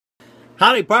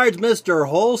Howdy pards, Mr.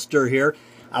 Holster here.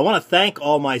 I want to thank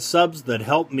all my subs that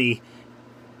helped me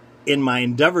in my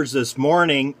endeavors this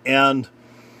morning. And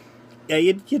yeah,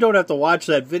 you don't have to watch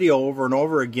that video over and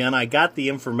over again. I got the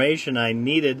information I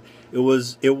needed. It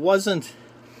wasn't...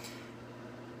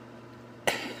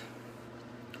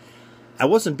 I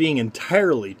wasn't being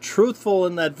entirely truthful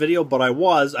in that video, but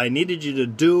I needed you to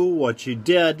do what you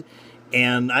did.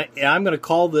 And I'm going to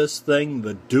call this thing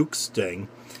the Duke Sting.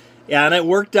 Yeah, and it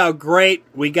worked out great.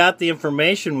 We got the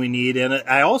information we need. And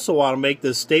I also want to make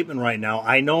this statement right now.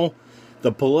 I know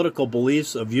the political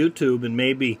beliefs of YouTube and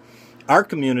maybe our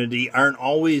community aren't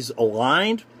always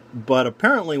aligned, but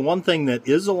apparently one thing that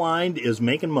is aligned is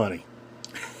making money.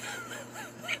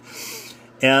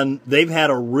 And they've had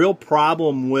a real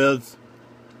problem with,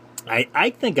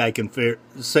 I think I can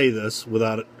say this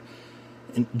without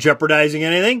it jeopardizing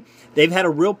anything. They've had a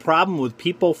real problem with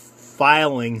people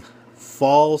filing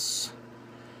false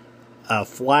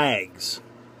flags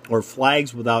or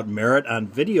flags without merit on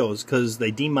videos because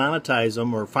they demonetize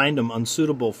them or find them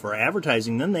unsuitable for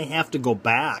advertising. Then they have to go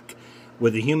back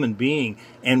with a human being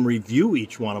and review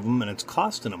each one of them, and it's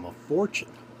costing them a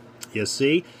fortune. You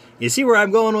see? You see where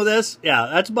I'm going with this? Yeah,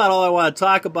 that's about all I want to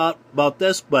talk about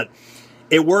this, but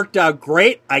it worked out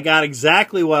great. I got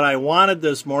exactly what I wanted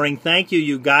this morning. Thank you,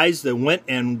 you guys that went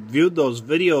and viewed those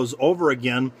videos over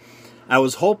again. I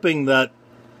was hoping that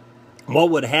what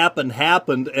would happen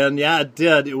happened, and yeah, it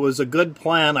did. It was a good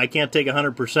plan. I can't take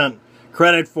 100%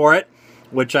 credit for it,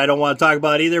 which I don't want to talk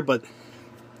about either, but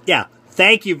yeah,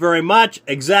 thank you very much.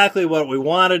 Exactly what we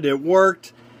wanted. It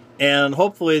worked, and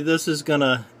hopefully this is going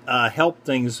to help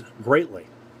things greatly.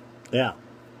 Yeah.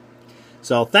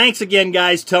 So thanks again,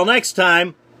 guys. Till next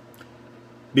time.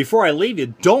 Before I leave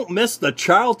you, don't miss the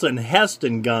Charlton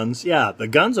Heston guns. Yeah, the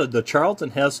guns are the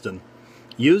Charlton Heston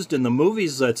used in the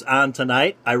movies that's on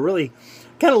tonight. I really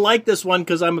kind of like this one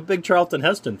because I'm a big Charlton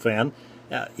Heston fan.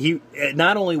 He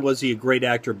not only was he a great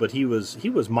actor, but he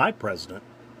was my president.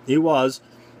 He was.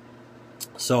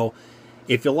 So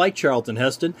if you like Charlton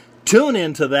Heston, tune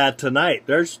into that tonight.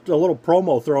 There's a little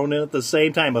promo thrown in at the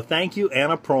same time. A thank you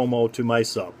and a promo to my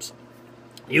subs.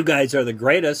 You guys are the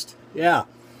greatest. Yeah.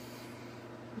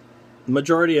 The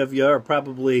majority of you are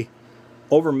probably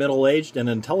over middle-aged and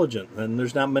intelligent, and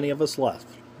there's not many of us left.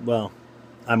 Well,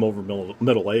 I'm over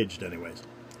middle-aged anyways.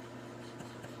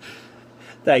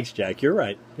 Thanks, Jack. You're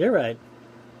right. You're right.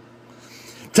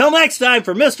 Till next time,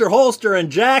 for Mr. Holster and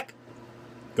Jack,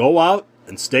 go out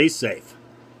and stay safe.